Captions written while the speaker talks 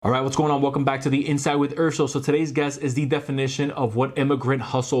All right, what's going on? Welcome back to the Inside with Irv Show. So today's guest is the definition of what immigrant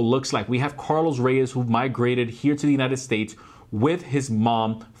hustle looks like. We have Carlos Reyes, who migrated here to the United States with his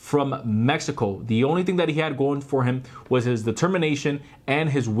mom from Mexico. The only thing that he had going for him was his determination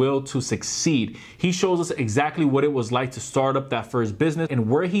and his will to succeed. He shows us exactly what it was like to start up that first business and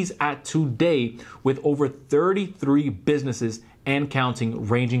where he's at today with over 33 businesses and counting,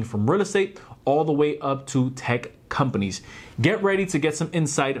 ranging from real estate all the way up to tech companies. Get ready to get some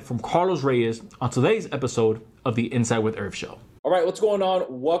insight from Carlos Reyes on today's episode of the Inside with Irv Show. All right, what's going on?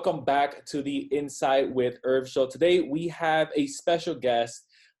 Welcome back to the Inside with Irv Show. Today we have a special guest.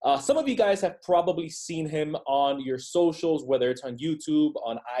 Some of you guys have probably seen him on your socials, whether it's on YouTube,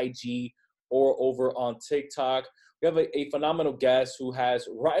 on IG, or over on TikTok. We have a phenomenal guest who has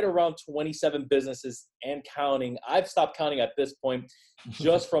right around 27 businesses and counting. I've stopped counting at this point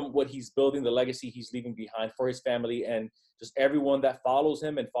just from what he's building, the legacy he's leaving behind for his family and just everyone that follows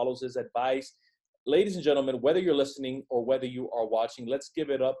him and follows his advice. Ladies and gentlemen, whether you're listening or whether you are watching, let's give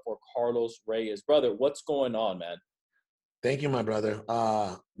it up for Carlos Reyes. Brother, what's going on, man? Thank you, my brother.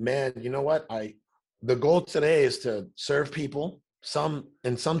 Man, you know what? The goal today is to serve people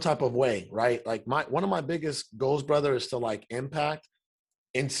in some type of way, right? Like one of my biggest goals, brother, is to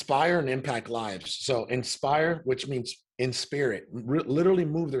inspire and impact lives. So inspire, which means in spirit, literally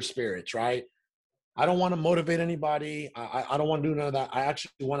move their spirits, right? I don't want to motivate anybody. I don't want to do none of that. I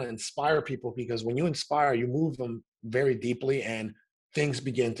actually want to inspire people, because when you inspire, you move them very deeply and things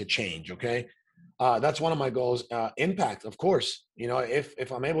begin to change. Okay. That's one of my goals. Impact, of course. You know,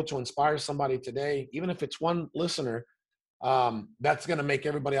 if I'm able to inspire somebody today, even if it's one listener, that's going to make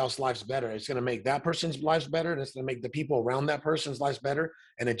everybody else's lives better. It's going to make that person's lives better, and it's going to make the people around that person's lives better.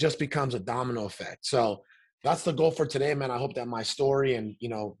 And it just becomes a domino effect. So that's the goal for today, man. I hope that my story and, you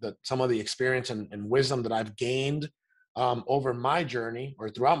know, some of the experience and wisdom that I've gained over my journey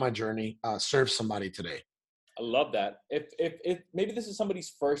or throughout my journey serves somebody today. I love that. If maybe this is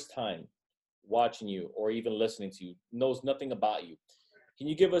somebody's first time watching you or even listening to you, knows nothing about you, can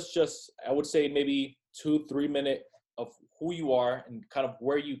you give us just, I would say maybe 2-3 minute of who you are and kind of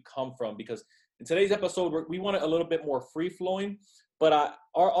where you come from? Because in today's episode, we want it a little bit more free flowing, but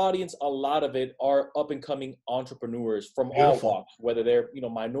our audience, a lot of it are up and coming entrepreneurs from Beautiful. all walks, whether they're, you know,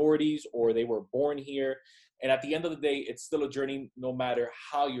 minorities or they were born here. And at the end of the day, it's still a journey no matter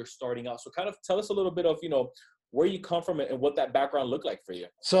how you're starting out. So kind of tell us a little bit of, you know, where you come from and what that background looked like for you.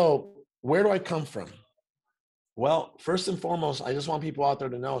 So where do I come from? Well, first and foremost, I just want people out there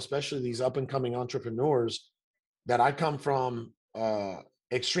to know, especially these up and coming entrepreneurs, that I come from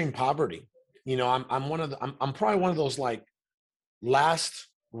extreme poverty. You know, I'm probably one of those like last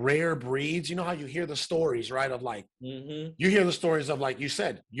rare breeds. You know how you hear the stories, right? Of like, you hear the stories of, like you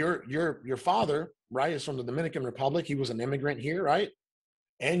said, your father, right, is from the Dominican Republic. He was an immigrant here, right?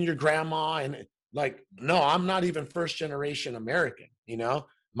 And your grandma, and like, no, I'm not even first generation American. You know,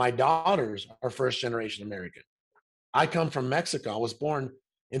 my daughters are first generation American. I come from Mexico. I was born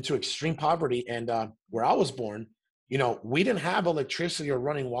into extreme poverty, and where I was born, you know, we didn't have electricity or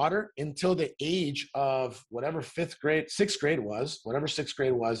running water until the age of whatever sixth grade was.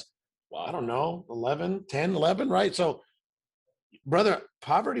 Wow. I don't know, 11, right? So, brother,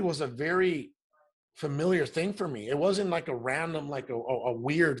 poverty was a very familiar thing for me. It wasn't like a random, like a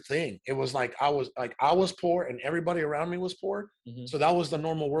weird thing. It was like I was poor and everybody around me was poor. So that was the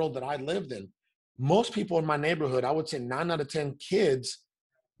normal world that I lived in. Most people in my neighborhood, I would say 9 out of 10 kids,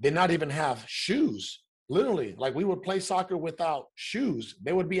 did not even have shoes. Literally, like we would play soccer without shoes.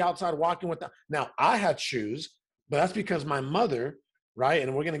 They would be outside walking without. Now, I had shoes, but that's because my mother, right,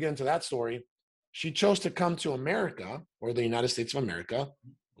 and we're going to get into that story, she chose to come to America, or the United States of America,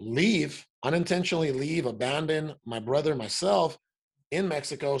 unintentionally leave, abandon my brother, myself in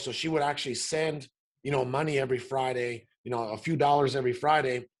Mexico. So she would actually send, you know, money every Friday, you know, a few dollars every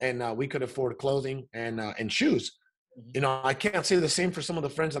Friday, and we could afford clothing and shoes. You know, I can't say the same for some of the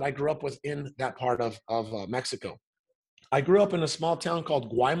friends that I grew up with in that part of Mexico. I grew up in a small town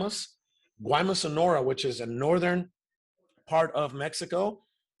called Guaymas, Sonora, which is a northern part of Mexico.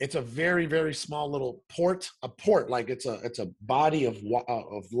 It's a very, very small little port, like it's a body of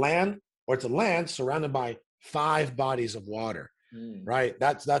land, or it's a land surrounded by 5 bodies of water, right?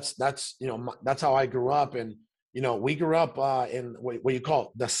 That's you know, that's how I grew up. And, you know, we grew up in what you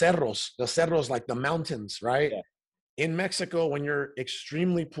call the cerros, like the mountains, right? Yeah. In Mexico, when you're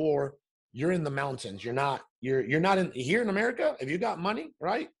extremely poor, you're in the mountains. You're not in here in America. If you got money,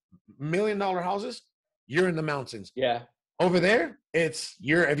 right, $1 million houses, you're in the mountains. Yeah. Over there, if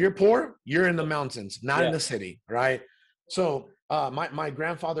you're poor, you're in the mountains, not in the city, right? So my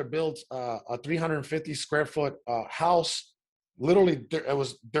grandfather built a 350 square foot house literally it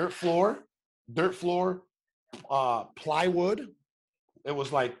was dirt floor, plywood. It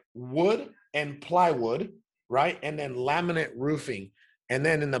was like wood and plywood, right? And then laminate roofing. And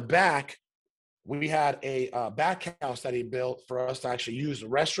then in the back, we had a back house that he built for us to actually use the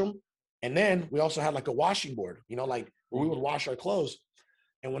restroom. And then we also had like a washing board, you know, like where we would wash our clothes.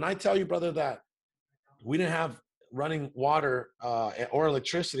 And when I tell you, brother, that we didn't have running water or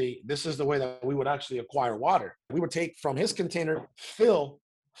electricity, this is the way that we would actually acquire water. We would take from his container, fill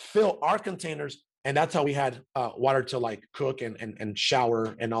our containers, and that's how we had water to like cook and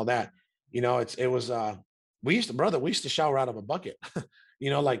shower and all that. You know, it was we used to shower out of a bucket. You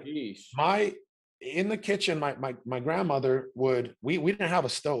know, like Yeesh. in the kitchen, my grandmother would, we didn't have a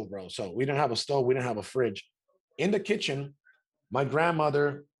stove, bro. So we didn't have a stove, we didn't have a fridge. In the kitchen, my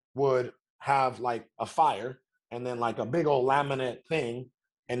grandmother would have like a fire and then like a big old laminate thing,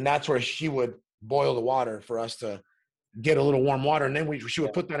 and that's where she would boil the water for us to get a little warm water. And then she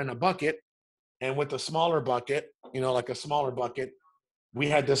would put that in a bucket, and with a smaller bucket, you know, like a smaller bucket, we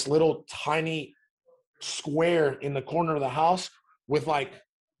had this little tiny square in the corner of the house with like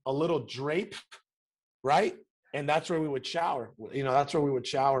a little drape, right? And that's where we would shower. You know, that's where we would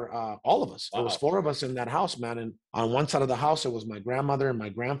shower, all of us. Wow. It was 4 of us in that house, man. And on one side of the house, it was my grandmother and my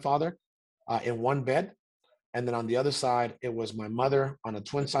grandfather in one bed. And then on the other side, it was my mother on a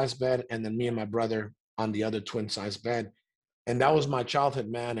twin size bed, and then me and my brother on the other twin size bed. And that was my childhood,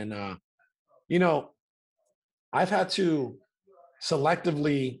 man. And, you know, I've had to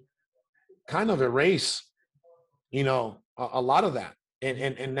selectively kind of erase, you know, a lot of that.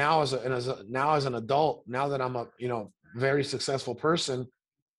 And now as an adult, now that I'm a, you know, very successful person,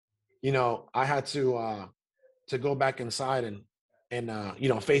 you know, I had to go back inside and you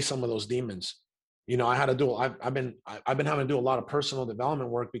know, face some of those demons. You know, I had to do, I've been having to do a lot of personal development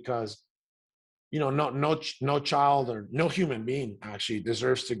work because, you know, no child or no human being actually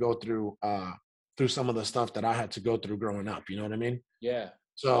deserves to go through some of the stuff that I had to go through growing up. You know what I mean? Yeah.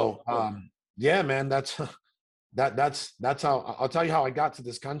 So, yeah, man, that's how, I'll tell you how I got to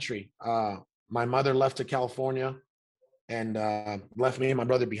this country. My mother left to California and left me and my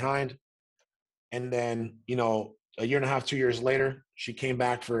brother behind. And then, you know, a year and a half, 2 years later, she came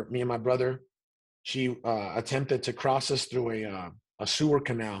back for me and my brother. She attempted to cross us through a sewer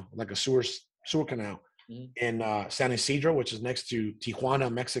canal, like a sewer canal in San Isidro, which is next to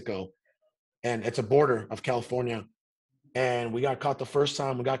Tijuana, Mexico. And it's a border of California. And we got caught the first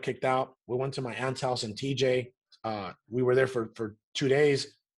time. We got kicked out. We went to my aunt's house in TJ. We were there for 2 days.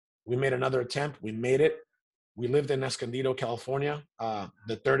 We made another attempt. We made it. We lived in Escondido, California,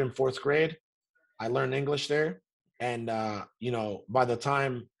 the 3rd and 4th grade. I learned English there. And, you know, by the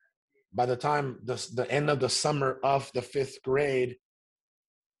time the end of the summer of the 4th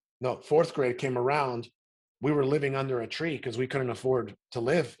grade came around, we were living under a tree because we couldn't afford to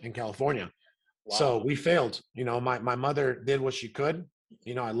live in California. Wow. So we failed. You know, my mother did what she could.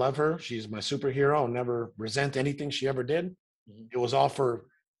 You know, I love her. She's my superhero. I'll never resent anything she ever did. Mm-hmm. It was all for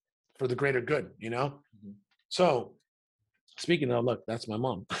the greater good, you know? Mm-hmm. So speaking of, look, that's my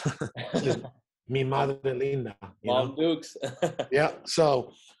mom. Mi madre linda. Mom Dukes. Yeah.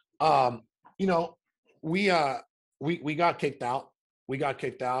 So, you know, we got kicked out. We got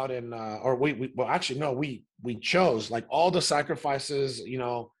kicked out and, well, actually, no, we chose, like, all the sacrifices, you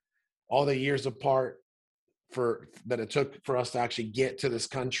know, all the years apart that it took for us to actually get to this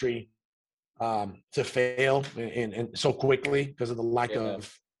country, to fail and so quickly because of the lack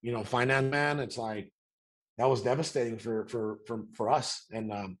of, you know, finance, man. It's like, that was devastating for us.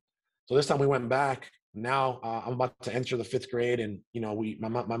 And, so this time we went back. Now I'm about to enter the 5th grade, and, you know,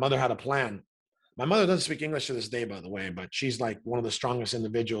 my mother had a plan. My mother doesn't speak English to this day, by the way, but she's like one of the strongest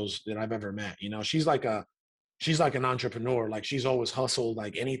individuals that I've ever met. You know, she's like an entrepreneur. Like, she's always hustled,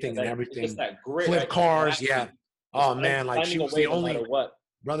 like anything and everything. Just that grit, flip right? cars. Yeah. Oh man. Like, she was the only,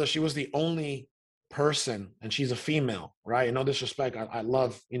 brother, she was the only person, and she's a female, right? And no disrespect. I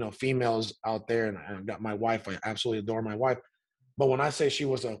love, you know, females out there, and I've got my wife. I absolutely adore my wife. But when I say she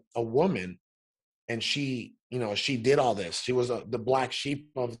was a woman, and she, you know, she did all this, she was the black sheep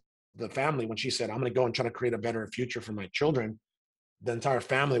of the family. When she said, I'm going to go and try to create a better future for my children, the entire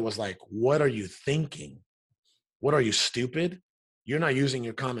family was like, what are you thinking? What are you, stupid? You're not using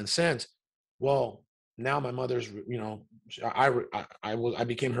your common sense. Well, now my mother's, you know, I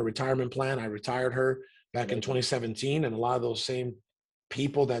became her retirement plan. I retired her back in 2017. And a lot of those same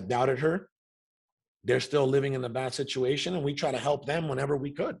people that doubted her, they're still living in a bad situation, and we try to help them whenever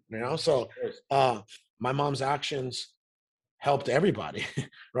we could, you know? So my mom's actions helped everybody,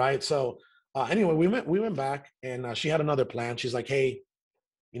 right? So anyway, we went back, and she had another plan. She's like, hey,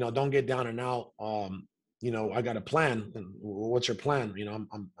 you know, don't get down and out. I got a plan. And what's your plan?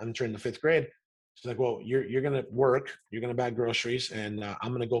 I'm entering the fifth grade. She's like, well, you're gonna work, you're gonna bag groceries, and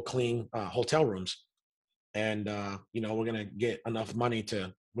I'm gonna go clean hotel rooms, and we're gonna get enough money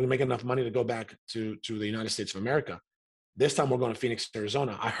we're gonna make enough money to go back to the United States of America. This time we're going to Phoenix,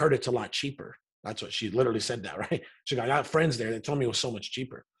 Arizona. I heard it's a lot cheaper. That's what she literally said that, right? She got, I got friends there that told me it was so much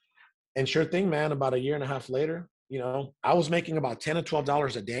cheaper. And sure thing, man, about a year and a half later, I was making about $10 to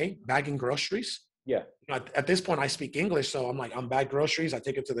 $12 a day bagging groceries. Yeah. At this point, I speak English. So I'm like, I'm bag groceries. I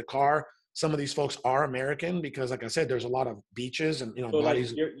take it to the car. Some of these folks are American because, like I said, there's a lot of beaches and, So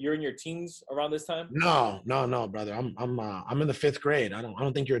buddies. like you're in your teens around this time? No, brother. I'm in the fifth grade. I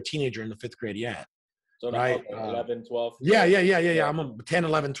don't think you're a teenager in the fifth grade yet. So right. 11, 12. Yeah. I'm a 10,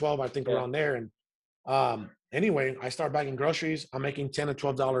 11, 12, I think around there. And anyway, I start bagging groceries. I'm making $10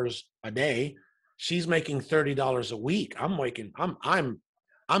 to $12 a day. She's making $30 a week. I'm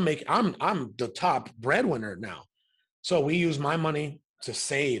the top breadwinner now. So we use my money to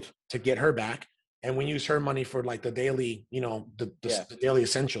save to get her back. And we use her money for like the daily, the daily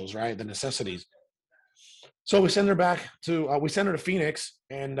essentials, right? The necessities. So we send her to Phoenix.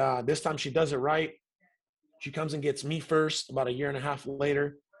 And this time she does it right. She comes and gets me first about a year and a half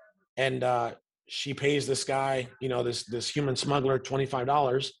later. And she pays this guy, this human smuggler,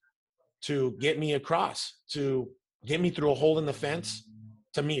 $25 to get me across, to get me through a hole in the fence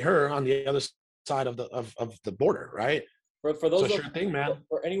to meet her on the other side of the border, right? For those sure thing, man.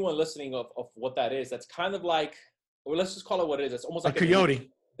 For anyone listening of what that is, that's kind of like, well, let's just call it what it is. It's almost like a coyote.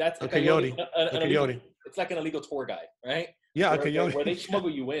 That's a coyote. A coyote. It's like an illegal tour guide, right? Yeah, a coyote. Where they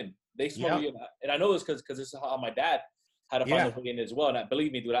smuggle you in. They smuggle you in. And I know this because this is how my dad had to find a way in as well. And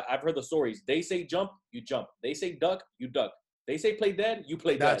believe me, dude, I've heard the stories. They say jump, you jump. They say duck, you duck. They say play dead, you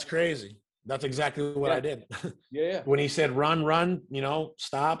play dead. That's crazy. That's exactly what I did. Yeah. When he said run,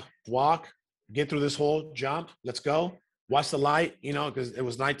 stop, walk, get through this hole, jump, let's go. Watch the light, because it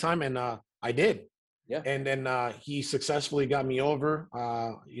was nighttime, and I did. Yeah. And then he successfully got me over.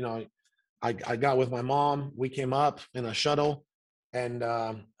 I got with my mom. We came up in a shuttle, and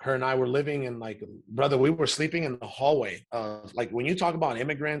her and I were living in, like, brother, we were sleeping in the hallway. Like, when you talk about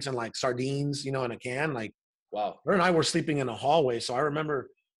immigrants and like sardines, in a can, like, wow. Her and I were sleeping in a hallway. So I remember,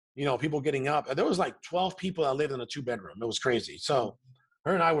 people getting up. There was like 12 people that lived in a 2-bedroom. It was crazy. So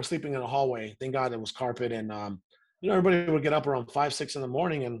her and I were sleeping in a hallway. Thank God it was carpet. And, everybody would get up around 5, 6 in the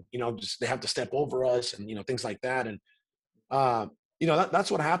morning and, just they have to step over us and, things like that. And, that's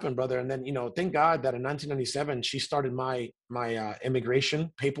what happened, brother. And then, thank God that in 1997, she started my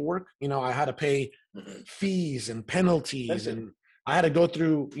immigration paperwork. I had to pay fees and penalties, and I had to go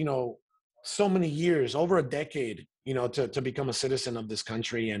through, so many years, over a decade, to become a citizen of this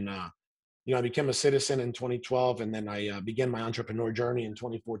country. And, I became a citizen in 2012, and then I began my entrepreneur journey in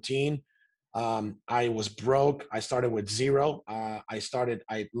 2014. I was broke. I started with zero. I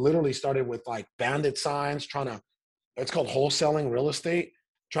literally started with like bandit signs, it's called wholesaling real estate,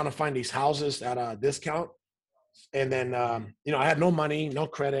 trying to find these houses at a discount. And then, I had no money, no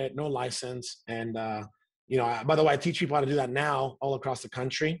credit, no license. And, by the way, I teach people how to do that now all across the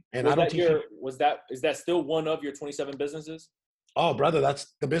country. And I don't teach is that still one of your 27 businesses? Oh, brother,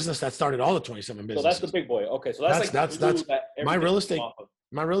 that's the business that started all the 27 businesses. So that's the big boy. Okay. So that's my real estate.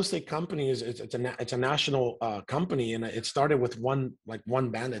 My real estate company it's a national company, and it started with one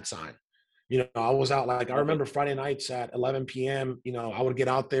bandit sign. I was out, like, I remember Friday nights at 11 p.m. I would get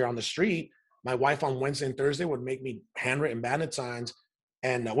out there on the street. My wife on Wednesday and Thursday would make me handwritten bandit signs,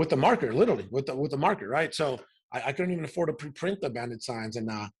 and with the marker, literally with the marker, right? So I couldn't even afford to pre-print the bandit signs, and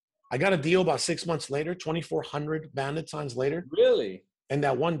I got a deal about 6 months later, 2,400 bandit signs later. Really? And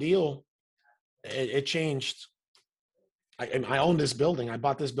that one deal, it changed. I own this building. I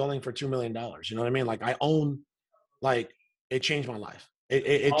bought this building for $2 million. You know what I mean? Like, it changed my life.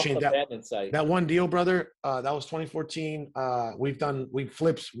 It changed that one deal, brother. That was 2014. We've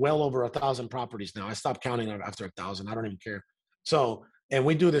flipped well over 1,000 properties now. I stopped counting after 1,000. I don't even care. So, and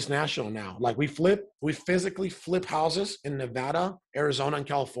we do this national now. Like, we physically flip houses in Nevada, Arizona, and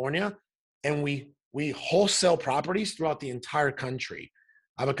California. And we wholesale properties throughout the entire country.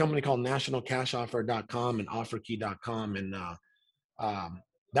 I have a company called nationalcashoffer.com and offerkey.com. And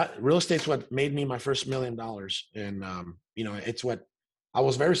that real estate's what made me my first $1 million. And, it's what I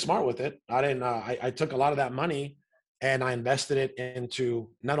was very smart with it. I took a lot of that money and I invested it into,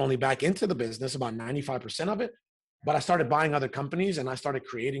 not only back into the business, about 95% of it, but I started buying other companies and I started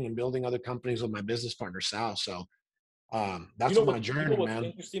creating and building other companies with my business partner, Sal. So that's my journey, what's man.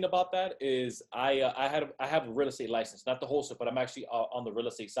 Interesting about that is I have a real estate license, not the wholesale, but I'm actually on the real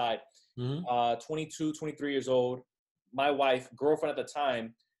estate side. 22, 23 years old. My wife, girlfriend at the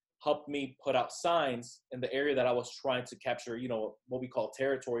time, helped me put out signs in the area that I was trying to capture, what we call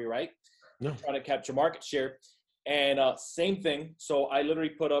territory, right? Yeah. Trying to capture market share. And same thing. So I literally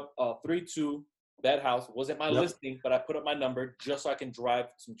put up 3-2 that house. Wasn't my listing, but I put up my number just so I can drive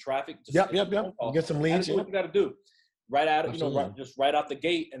some traffic. Just Get some leads. Do what you got to do. Right out, just right out the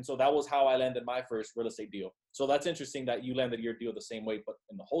gate. And so that was how I landed my first real estate deal. So that's interesting that you landed your deal the same way, but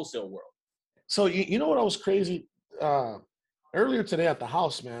in the wholesale world. So you know what was crazy? Earlier today at the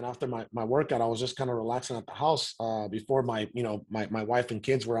house, man, after my workout, I was just kind of relaxing at the house before my wife and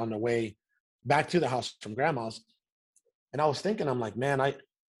kids were on the way back to the house from grandma's. And I was thinking, I'm like, man,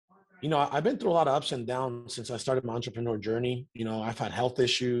 I've been through a lot of ups and downs since I started my entrepreneur journey. I've had health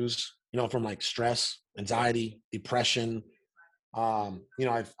issues, from like stress, anxiety, depression.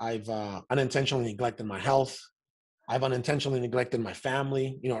 I've unintentionally neglected my health. I've unintentionally neglected my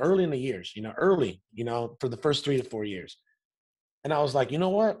family, early in the years, for the first 3 to 4 years. And I was like, you know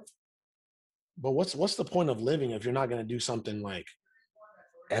what? But what's the point of living if you're not going to do something like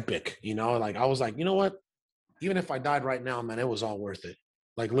epic, Like I was like, you know what? Even if I died right now, man, it was all worth it.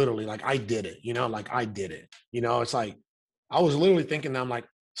 Like literally, like I did it, like I did it. It's like I was literally thinking that I'm like,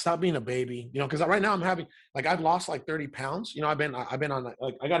 stop being a baby, because right now I'm having like I've lost like 30 pounds. I've been on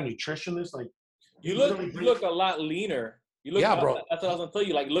like I got a nutritionist. Like you look a lot leaner. You look, bro. That's what I was gonna tell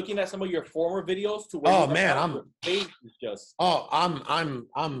you. Like looking at some of your former videos to where I'm face is just. Oh,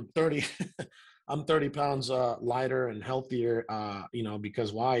 I'm 30. I'm 30 pounds lighter and healthier.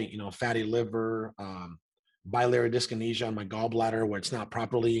 Because why? Fatty liver, biliary dyskinesia on my gallbladder where it's not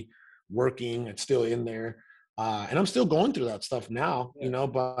properly working. It's still in there. And I'm still going through that stuff now,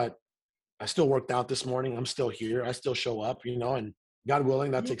 but I still worked out this morning. I'm still here. I still show up, and God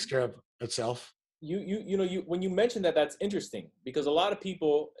willing, that takes care of itself. When you mentioned that, that's interesting because a lot of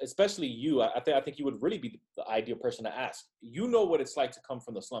people, especially you, I think you would really be the ideal person to ask. You know what it's like to come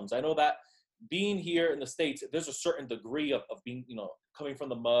from the slums. I know that being here in the States, there's a certain degree of being, coming from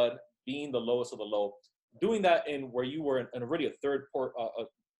the mud, being the lowest of the low, doing that in where you were in really a third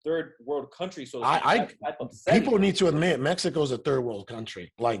world country. So people need to admit Mexico's a third world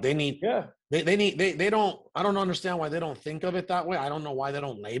country. Like they need, they don't, I don't understand why they don't think of it that way. I don't know why they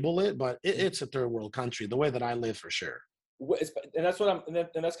don't label it, but it's a third world country, the way that I live for sure. And that's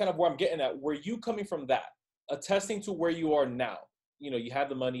and that's kind of where I'm getting at. Were you coming from that, attesting to where you are now? You have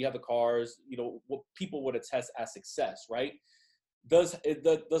the money, you have the cars, what people would attest as success, right? Does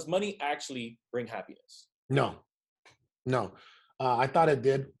money actually bring happiness? No. I thought it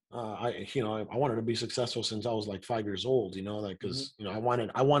did. I wanted to be successful since I was like 5 years old, because I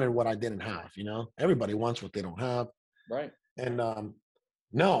wanted what I didn't have, everybody wants what they don't have. Right. And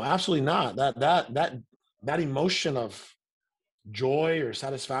no, absolutely not. That emotion of joy or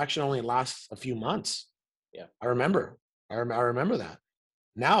satisfaction only lasts a few months. Yeah. I remember that.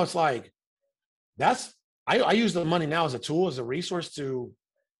 Now it's like, I use the money now as a tool, as a resource to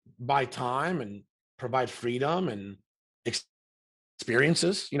buy time and provide freedom and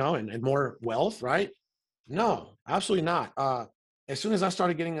experiences, and more wealth, right? No, absolutely not. As soon as I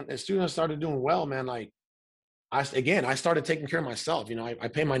started doing well, man, like I started taking care of myself. I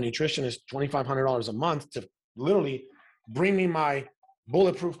pay my nutritionist $2,500 a month to literally bring me my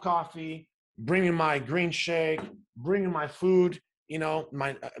bulletproof coffee, bring me my green shake, bring me my food,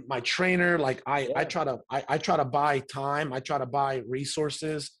 my trainer. Like I try to buy time. I try to buy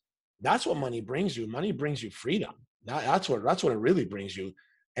resources. That's what money brings you. Money brings you freedom. That's what it really brings you.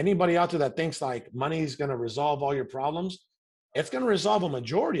 Anybody out there that thinks like money is going to resolve all your problems, it's going to resolve a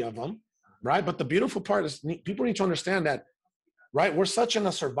majority of them, right? But the beautiful part is people need to understand that, right? We're such in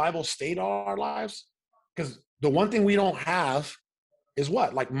a survival state all our lives because the one thing we don't have is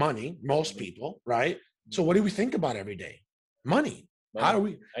what? Like money, most people, right? So what do we think about every day? Money. How do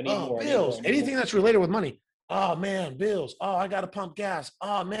we? Bills. Anything that's related with money. Oh man, bills. Oh, I got to pump gas.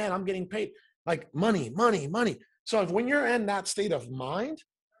 Oh man, I'm getting paid. Like money. So when you're in that state of mind,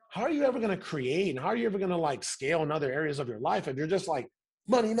 how are you ever going to create and how are you ever going to like scale in other areas of your life if you're just like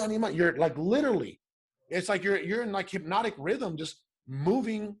money? You're like literally, it's like you're in like hypnotic rhythm, just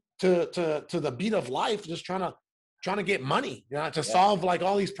moving to the beat of life, just trying to get money, to solve like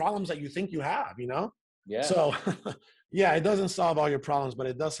all these problems that you think you have, Yeah. So yeah, it doesn't solve all your problems, but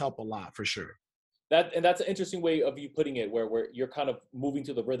it does help a lot for sure. That's an interesting way of you putting it, where you're kind of moving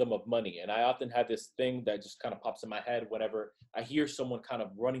to the rhythm of money. And I often have this thing that just kind of pops in my head whenever I hear someone kind of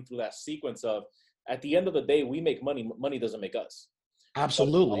running through that sequence of, at the end of the day, we make money. Money doesn't make us.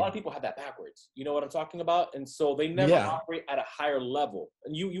 Absolutely. But a lot of people have that backwards. You know what I'm talking about? And so they never operate at a higher level.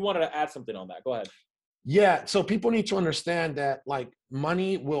 And you wanted to add something on that. Go ahead. Yeah. So people need to understand that like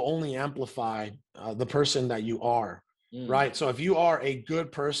money will only amplify the person that you are. right? So if you are a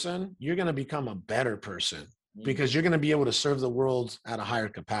good person, you're going to become a better person because you're going to be able to serve the world at a higher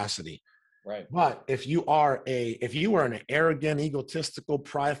capacity. Right. But if you are an arrogant, egotistical,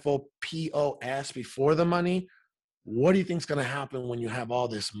 prideful POS before the money, what do you think is going to happen when you have all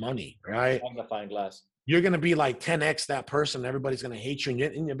this money, right? Magnifying glass. You're going to be like 10x that person. Everybody's going to hate you,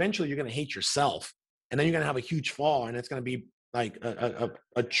 and eventually you're going to hate yourself, and then you're going to have a huge fall, and it's going to be like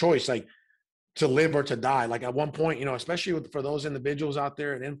a choice, like to live or to die. Like at one point, especially for those individuals out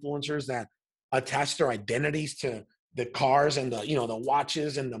there and influencers that attach their identities to the cars and the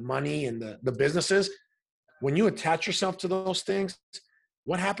watches and the money and the businesses. When you attach yourself to those things,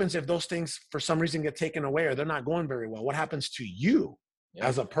 what happens if those things for some reason get taken away or they're not going very well? What happens to you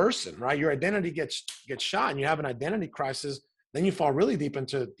as a person, right? Your identity gets shot and you have an identity crisis. Then you fall really deep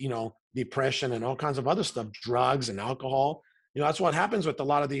into, depression and all kinds of other stuff, drugs and alcohol. That's what happens with a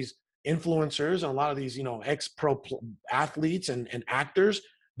lot of these influencers and a lot of these, ex-pro athletes and actors.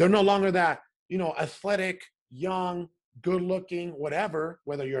 They're no longer that, athletic, young, good looking, whatever,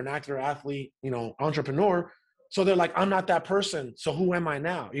 whether you're an actor, athlete, entrepreneur. So they're like, I'm not that person. So who am I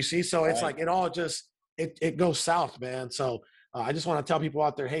now? You see? So it's like, it all just, it goes south, man. So I just want to tell people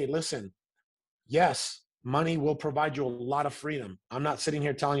out there, hey, listen, yes, money will provide you a lot of freedom. I'm not sitting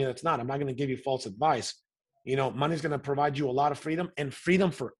here telling you it's not. I'm not going to give you false advice. Money's going to provide you a lot of freedom and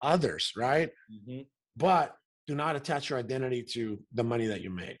freedom for others, right? Mm-hmm. But do not attach your identity to the money that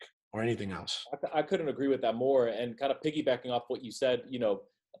you make or anything else. I couldn't agree with that more. And kind of piggybacking off what you said,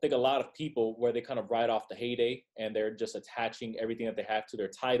 I think a lot of people where they kind of ride off the heyday and they're just attaching everything that they have to their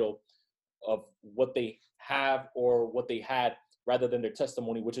title of what they have or what they had rather than their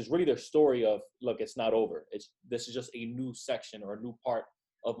testimony, which is really their story of, look, it's not over. This is just a new section or a new part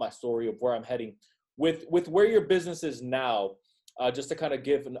of my story of where I'm heading. With where your business is now, just to kind of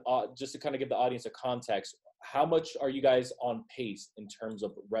give the audience a context, how much are you guys on pace in terms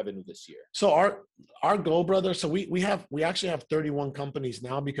of revenue this year? So our goal, brother. So we actually have 31 companies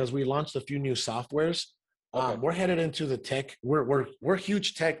now because we launched a few new softwares. Okay. We're headed into the tech. We're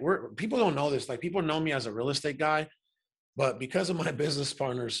huge tech. People don't know this. Like people know me as a real estate guy, but because of my business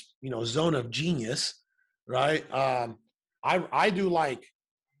partners, zone of genius, right? I do like.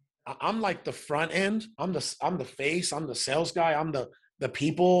 I'm like the front end. I'm the face. I'm the sales guy. I'm the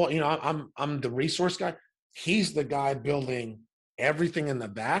people. I'm the resource guy. He's the guy building everything in the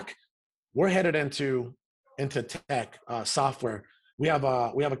back. We're headed into tech software. We have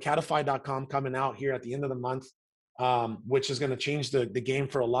a Catify.com coming out here at the end of the month, which is going to change the game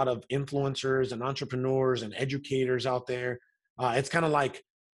for a lot of influencers and entrepreneurs and educators out there. It's kind of like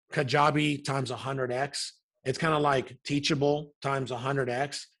Kajabi times 100x. It's kind of like Teachable times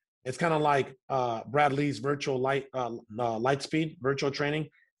 100x. It's kind of like Brad Lee's virtual Lightspeed virtual training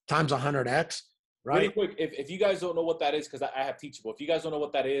times 100x. Right. Really quick, if you guys don't know what that is, because I have Teachable. If you guys don't know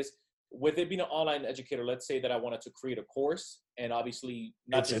what that is, with it being an online educator, let's say that I wanted to create a course, and obviously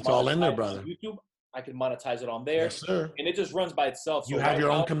it's all in there, brother. YouTube, I can monetize it on there. Yes, sir. And it just runs by itself. You have your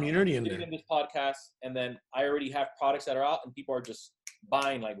own community in there. In this podcast, and then I already have products that are out, and people are just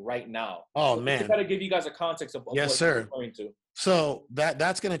buying like right now. Oh so man! I got to give you guys a context of yes, what sir. you're referring to. So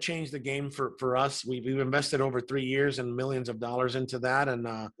that's going to change the game for us. We've invested over 3 years and millions of dollars into that, and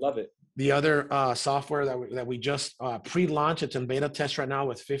love it. The other software that we just pre-launched, it's in beta test right now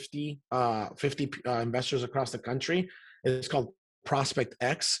with 50 investors across the country. It's called Prospect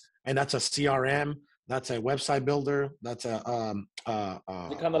X, and that's a CRM, that's a website builder, that's a kind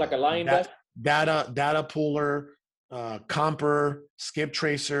of like a line data pooler, comper, skip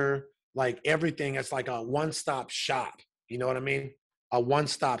tracer, like everything. It's like a one-stop shop. You know what I mean? A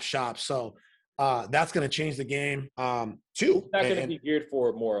one-stop shop. So that's going to change the game too. It's not going to be geared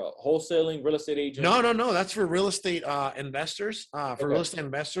for more wholesaling, real estate agents. No. That's for real estate investors, real estate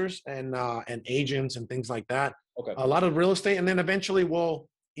investors and agents and things like that. Okay. A lot of real estate, and then eventually we'll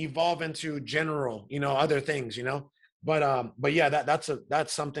evolve into general, other things, But yeah,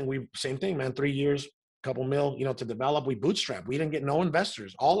 that's something same thing, man. 3 years, couple mil, to develop. We bootstrap. We didn't get no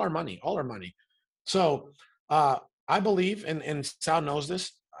investors. All our money. So I believe, and Sal knows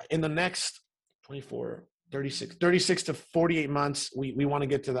this, in the next 36 to 48 months, we want to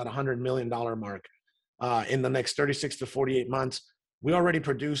get to that $100 million mark. In the next 36 to 48 months, we already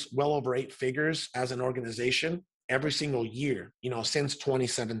produce well over 8 figures as an organization every single year, since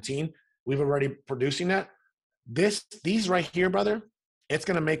 2017. We've already producing that. These right here, brother, it's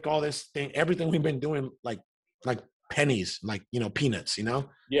going to make all this thing, everything we've been doing like pennies, like, peanuts,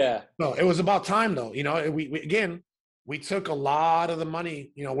 Yeah. So it was about time though, we took a lot of the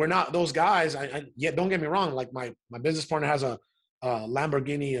money. We're not those guys. Don't get me wrong. Like my business partner has a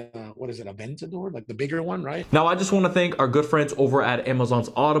Lamborghini, what is it, Aventador, like the bigger one, right? Now, I just want to thank our good friends over at Amazon's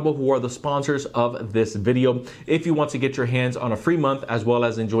Audible, who are the sponsors of this video. If you want to get your hands on a free month, as well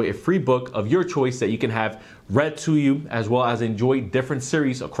as enjoy a free book of your choice that you can have read to you, as well as enjoy different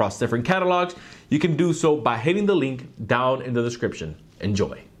series across different catalogs, you can do so by hitting the link down in the description.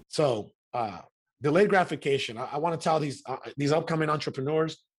 Enjoy. So, delayed gratification. I want to tell these upcoming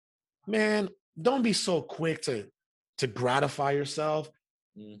entrepreneurs, man, don't be so quick to gratify yourself.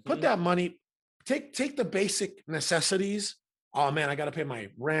 Put that money, take the basic necessities. Oh man, I got to pay my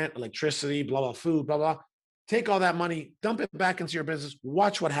rent, electricity, blah, blah, food, blah, blah. Take all that money, dump it back into your business.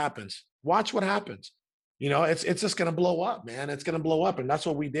 Watch what happens. Watch what happens. You know, it's just going to blow up, man. It's going to blow up. And that's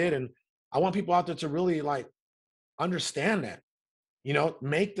what we did. And I want people out there to really like understand that, you know,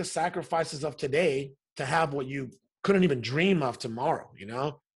 make the sacrifices of today to have what you couldn't even dream of tomorrow, you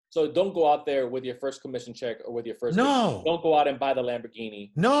know? So don't go out there with your first commission check or with your first. No. Don't go out and buy the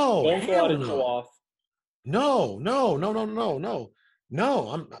Lamborghini. No. Don't go out and show off. No.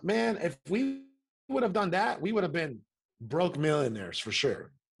 Man, if we would have done that, we would have been broke millionaires for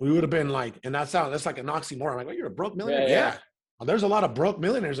sure. We would have been like, and that's like an oxymoron. Like, oh, you're a broke millionaire? Yeah. Well, there's a lot of broke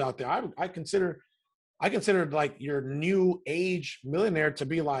millionaires out there. I consider like your new age millionaire to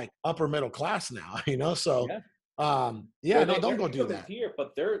be like upper middle class now, you know? So don't go do that here,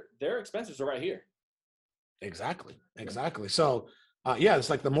 but their expenses are right here. Exactly. So it's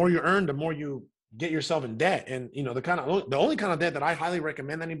like the more you earn, the more you get yourself in debt. And you know, the only kind of debt that I highly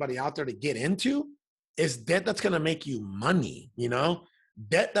recommend anybody out there to get into is debt that's going to make you money, you know,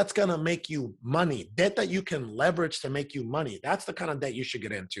 debt that's going to make you money, debt that you can leverage to make you money. That's the kind of debt you should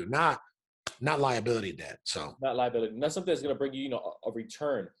get into, not liability debt. So not liability. Not something that's going to bring you, a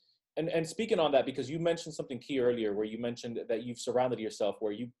return. And speaking on that, because you mentioned something key earlier, where you mentioned that you've surrounded yourself,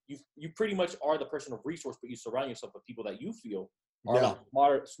 where you pretty much are the person of resource, but you surround yourself with people that you feel are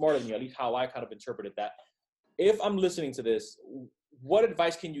smarter than you. At least how I kind of interpreted that. If I'm listening to this, what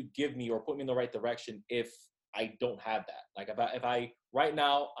advice can you give me or put me in the right direction if I don't have that? Like if I right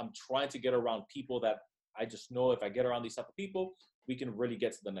now I'm trying to get around people that I just know if I get around these type of people, we can really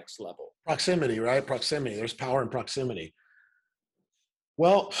get to the next level. Proximity, right? Proximity. There's power in proximity.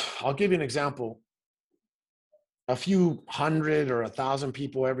 Well, I'll give you an example. A few hundred or 1,000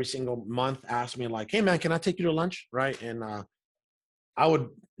 people every single month ask me like, hey man, can I take you to lunch? Right. And I would,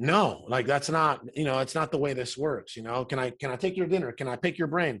 no, like that's not, it's not the way this works. You know, can I take your dinner? Can I pick your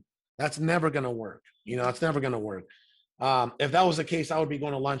brain? That's never going to work. It's never going to work. If that was the case, I would be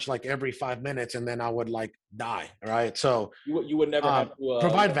going to lunch like every 5 minutes and then I would like die. Right. So you would never have to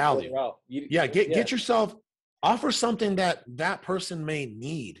provide value. Get yourself, offer something that person may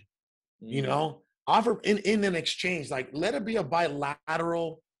need, offer in an exchange, like let it be a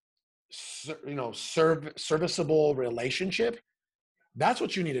bilateral, serviceable relationship. That's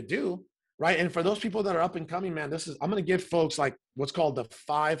what you need to do. Right. And for those people that are up and coming, man, I'm going to give folks like what's called the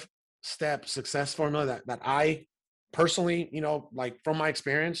 5-step success formula that I personally, like from my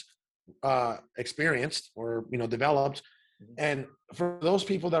experience, experienced or, developed. And for those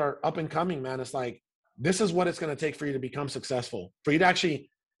people that are up and coming, man, it's like, this is what it's going to take for you to become successful, for you to actually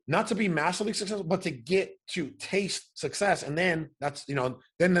not to be massively successful, but to get to taste success. And then that's,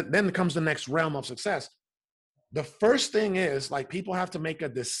 then comes the next realm of success. The first thing is like, people have to make a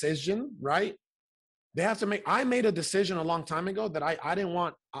decision, right? They have to I made a decision a long time ago that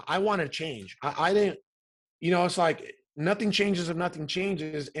I want to change. I didn't, it's like nothing changes if nothing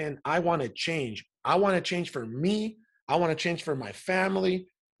changes. And I want to change. I want to change for me. I want to change for my family.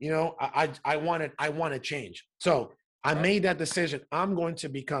 I want to change. So I made that decision. I'm going to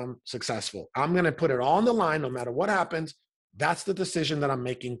become successful. I'm going to put it all on the line, no matter what happens. That's the decision that I'm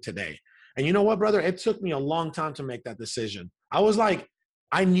making today. And you know what, brother? It took me a long time to make that decision. I was like,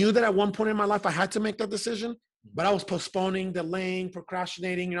 I knew that at one point in my life, I had to make that decision, but I was postponing, delaying,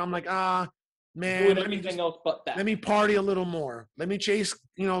 procrastinating. I'm like, man, let me party a little more. Let me chase,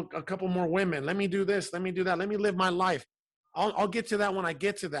 a couple more women. Let me do this. Let me do that. Let me live my life. I'll get to that when I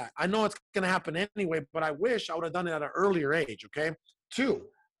get to that. I know it's going to happen anyway, but I wish I would have done it at an earlier age. Okay. 2,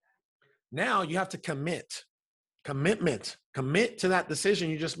 now you have to commit. Commitment. Commit to that decision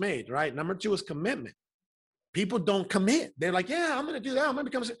you just made, right? Number 2 is commitment. People don't commit. They're like, yeah, I'm going to do that. I'm going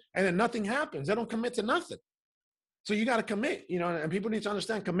to become, and then nothing happens. They don't commit to nothing. So you got to commit, and people need to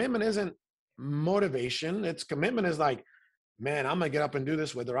understand commitment isn't motivation. It's commitment is like, man, I'm going to get up and do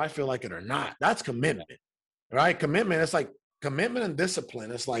this whether I feel like it or not. That's commitment, right? Commitment. It's like commitment and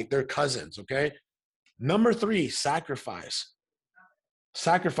discipline. It's like they're cousins. Okay. Number 3, sacrifice.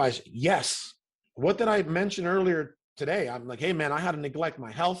 Sacrifice. Yes. What did I mention earlier today? I'm like, hey man, I had to neglect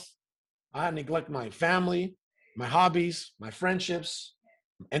my health. I had to neglect my family, my hobbies, my friendships,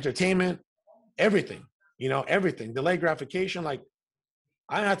 entertainment, everything, everything. Delayed gratification. Like,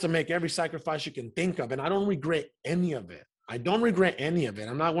 I had to make every sacrifice you can think of, and I don't regret any of it. I don't regret any of it.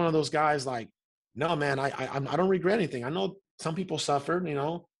 I'm not one of those guys like, no, man, I don't regret anything. I know some people suffered,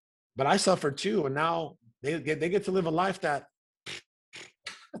 but I suffered too. And now they get to live a life that,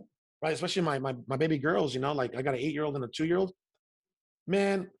 right, especially my baby girls, like I got an 8-year-old and a 2-year-old.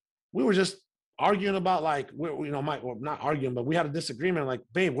 Man, we were just arguing about like, not arguing, but we had a disagreement. Like,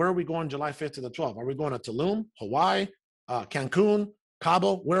 babe, where are we going July 5th to the 12th? Are we going to Tulum, Hawaii, Cancun,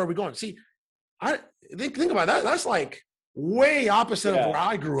 Cabo? Where are we going? See, I think about that. That's like way opposite of where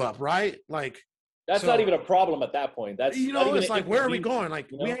I grew up, right? Like, that's not even a problem at that point. That's it's like, where are we going? Like,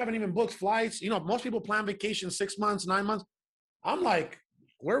 we haven't even booked flights. Most people plan vacations 6 months, 9 months. I'm like,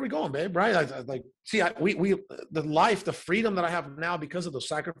 where are we going, babe? Right? Like, see, the life, the freedom that I have now because of the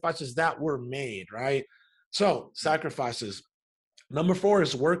sacrifices that were made, right? So sacrifices. Number 4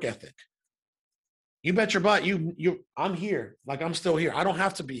 is work ethic. You bet your butt. I'm here. Like, I'm still here. I don't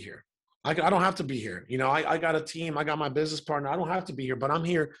have to be here. I don't have to be here. I got a team. I got my business partner. I don't have to be here, but I'm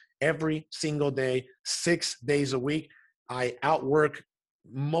here every single day, 6 days a week. I outwork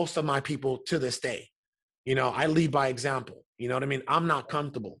most of my people to this day. I lead by example. You know what I mean? I'm not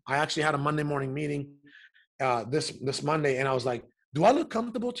comfortable. I actually had a Monday morning meeting this Monday, and I was like, do I look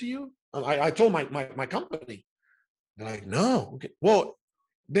comfortable to you? I told my company. They're like, no. Okay. Well,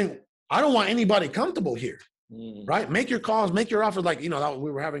 then I don't want anybody comfortable here. Right? Make your calls, make your offers. Like, we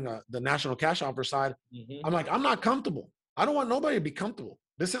were having the national cash offer side. I'm like, I'm not comfortable. I don't want nobody to be comfortable.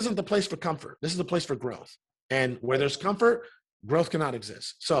 This isn't the place for comfort. This is the place for growth. And where there's comfort, growth cannot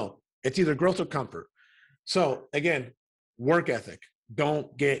exist. So it's either growth or comfort. So again, work ethic.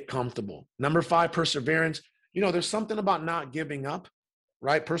 Don't get comfortable. Number 5, perseverance. There's something about not giving up,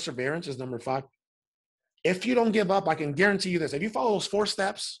 right? Perseverance is number 5. If you don't give up, I can guarantee you this. If you follow those 4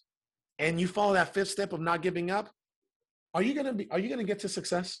 steps, and you follow that 5th step of not giving up, are you going to get to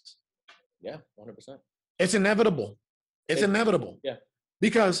success? Yeah, 100%. It's inevitable. It's inevitable. Yeah.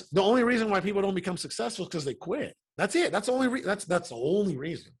 Because the only reason why people don't become successful is because they quit. That's it. That's the only that's the only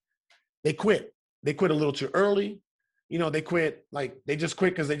reason. They quit. They quit a little too early. They quit, like, they just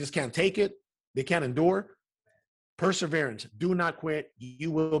quit because they just can't take it. They can't endure. Perseverance. Do not quit. You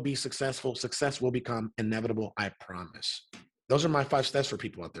will be successful. Success will become inevitable. I promise. Those are my 5 steps for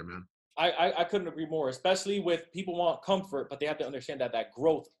people out there, man. I couldn't agree more, especially with people want comfort, but they have to understand that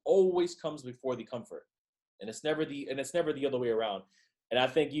growth always comes before the comfort. And it's never the other way around. And I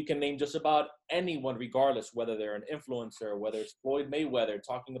think you can name just about anyone, regardless, whether they're an influencer, whether it's Floyd Mayweather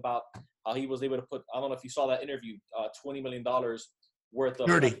talking about how he was able to put, I don't know if you saw that interview, $20 million worth of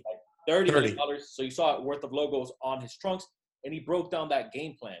 $30 million. So you saw it worth of logos on his trunks, and he broke down that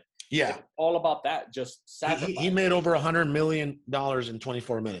game plan. Yeah. It's all about that. Just sacrifice. He made over $100 million in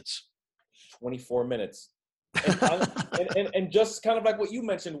 24 minutes. 24 minutes. And just kind of like what you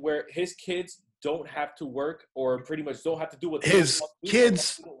mentioned, where his kids don't have to work or pretty much don't have to do what his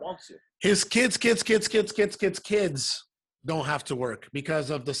kids don't want to. His kids don't have to work because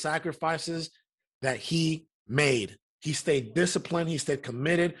of the sacrifices that he made. He stayed disciplined. He stayed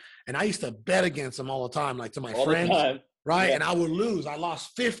committed. And I used to bet against him all the time, like to my friends. Right. Yeah. And I would lose. I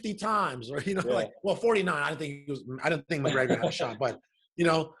lost 50 times or, 49. I didn't think McGregor had a shot, but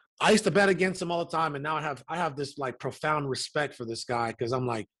I used to bet against him all the time. And now I have this like profound respect for this guy. Cause I'm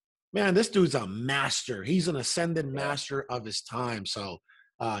like, man, this dude's a master. He's an ascended master of his time. So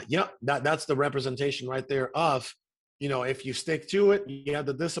that's the representation right there of, if you stick to it, you have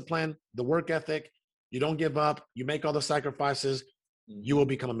the discipline, the work ethic, you don't give up, you make all the sacrifices, you will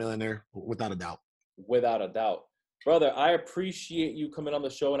become a millionaire without a doubt. Without a doubt. Brother, I appreciate you coming on the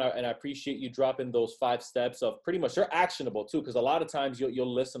show, and I appreciate you dropping those 5 steps of pretty much, they're actionable too, because a lot of times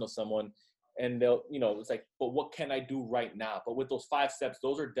you'll listen to someone and they'll, it's like, but what can I do right now? But with those 5 steps,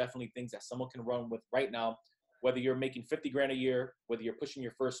 those are definitely things that someone can run with right now, whether you're making 50 grand a year, whether you're pushing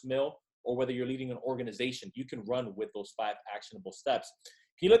your first mill, or whether you're leading an organization, you can run with those 5 actionable steps.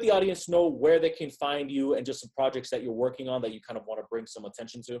 Can you let the audience know where they can find you and just some projects that you're working on that you kind of want to bring some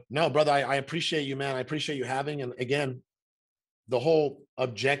attention to? No, brother, I appreciate you, man. I appreciate you having. And again, the whole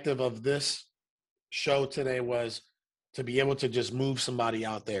objective of this show today was to be able to just move somebody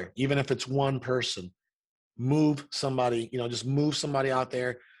out there, even if it's one person, move somebody, just move somebody out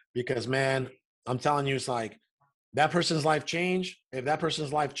there because, man, I'm telling you, it's like that person's life change. If that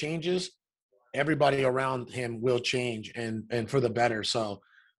person's life changes, everybody around him will change and for the better. So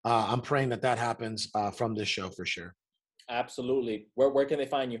I'm praying that happens from this show for sure. Absolutely. Where can they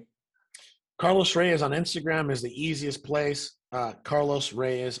find you? Carlos Reyes on Instagram is the easiest place. Carlos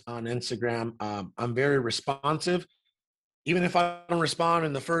Reyes on Instagram. I'm very responsive. Even if I don't respond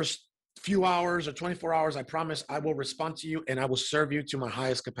in the first few hours or 24 hours, I promise I will respond to you and I will serve you to my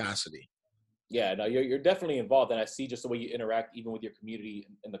highest capacity. Yeah, no, you're definitely involved, and I see just the way you interact, even with your community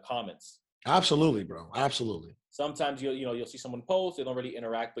in the comments. Absolutely, bro. Absolutely. Sometimes you'll see someone post, they don't really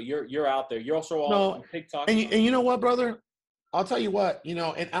interact, but you're out there. You're also No, on TikTok. and you know what, brother? I'll tell you what.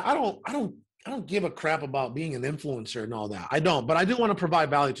 And I don't give a crap about being an influencer and all that. I don't, but I do want to provide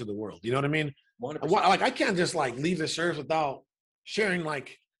value to the world. You know what I mean? 100%. Like I can't just like leave this earth without sharing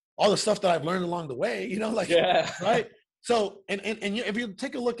like all the stuff that I've learned along the way. Like Yeah. right. So if you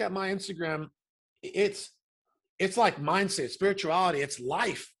take a look at my Instagram, it's like mindset, spirituality, it's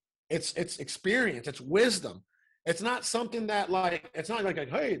life, it's experience, it's wisdom. It's not something that like it's not like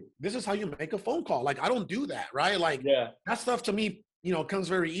hey, this is how you make a phone call. Like I don't do that, right? Like Yeah. that stuff to me, comes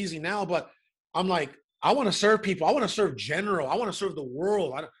very easy now. But I'm like, I want to serve people. I want to serve general. I want to serve the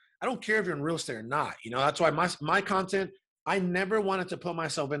world. I don't care if you're in real estate or not. That's why my content, I never wanted to put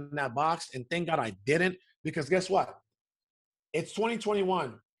myself in that box, and thank God I didn't, because guess what? It's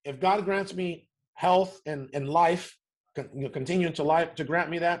 2021. If God grants me health and life, continuing to grant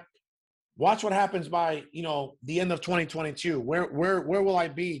me that, watch what happens by, the end of 2022. Where will I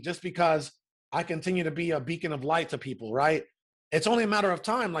be just because I continue to be a beacon of light to people, right? It's only a matter of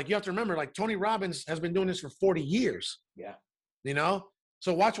time. Like you have to remember, like Tony Robbins has been doing this for 40 years. Yeah.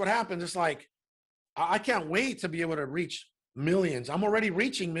 So watch what happens. It's like, I can't wait to be able to reach millions. I'm already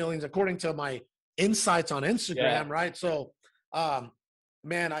reaching millions according to my insights on Instagram, Yeah. right? So,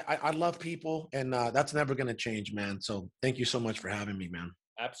 man, I love people, and that's never going to change, man. So thank you so much for having me, man.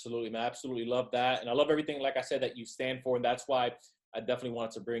 Absolutely, man. Absolutely love that. And I love everything, like I said, that you stand for. And that's why I definitely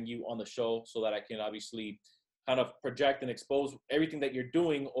wanted to bring you on the show, so that I can obviously kind of project and expose everything that you're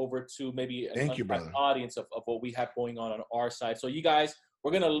doing over to maybe an audience of what we have going on our side. So you guys, we're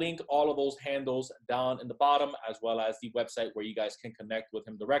going to link all of those handles down in the bottom, as well as the website where you guys can connect with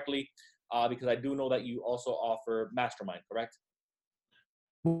him directly, because I do know that you also offer Mastermind, correct?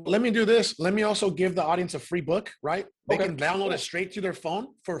 Let me do this. Let me also give the audience a free book, right? They can download it straight to their phone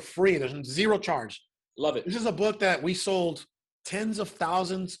for free. There's zero charge. Love it. This is a book that we sold tens of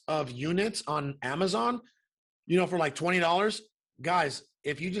thousands of units on Amazon, for like $20. Guys,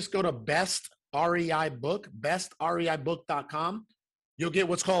 if you just go to bestreibook.com, you'll get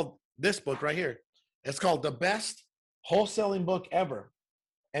what's called this book right here. It's called The Best Wholesaling Book Ever.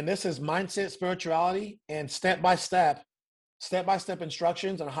 And this is mindset, spirituality, and step-by-step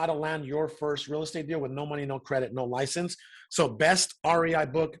instructions on how to land your first real estate deal with no money, no credit, no license. So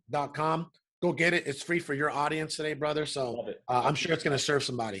bestreibook.com. Go get it. It's free for your audience today, brother. So I'm sure it's going to serve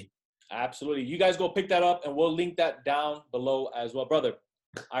somebody. Absolutely. You guys go pick that up, and we'll link that down below as well. Brother,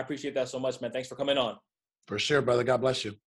 I appreciate that so much, man. Thanks for coming on. For sure, brother. God bless you.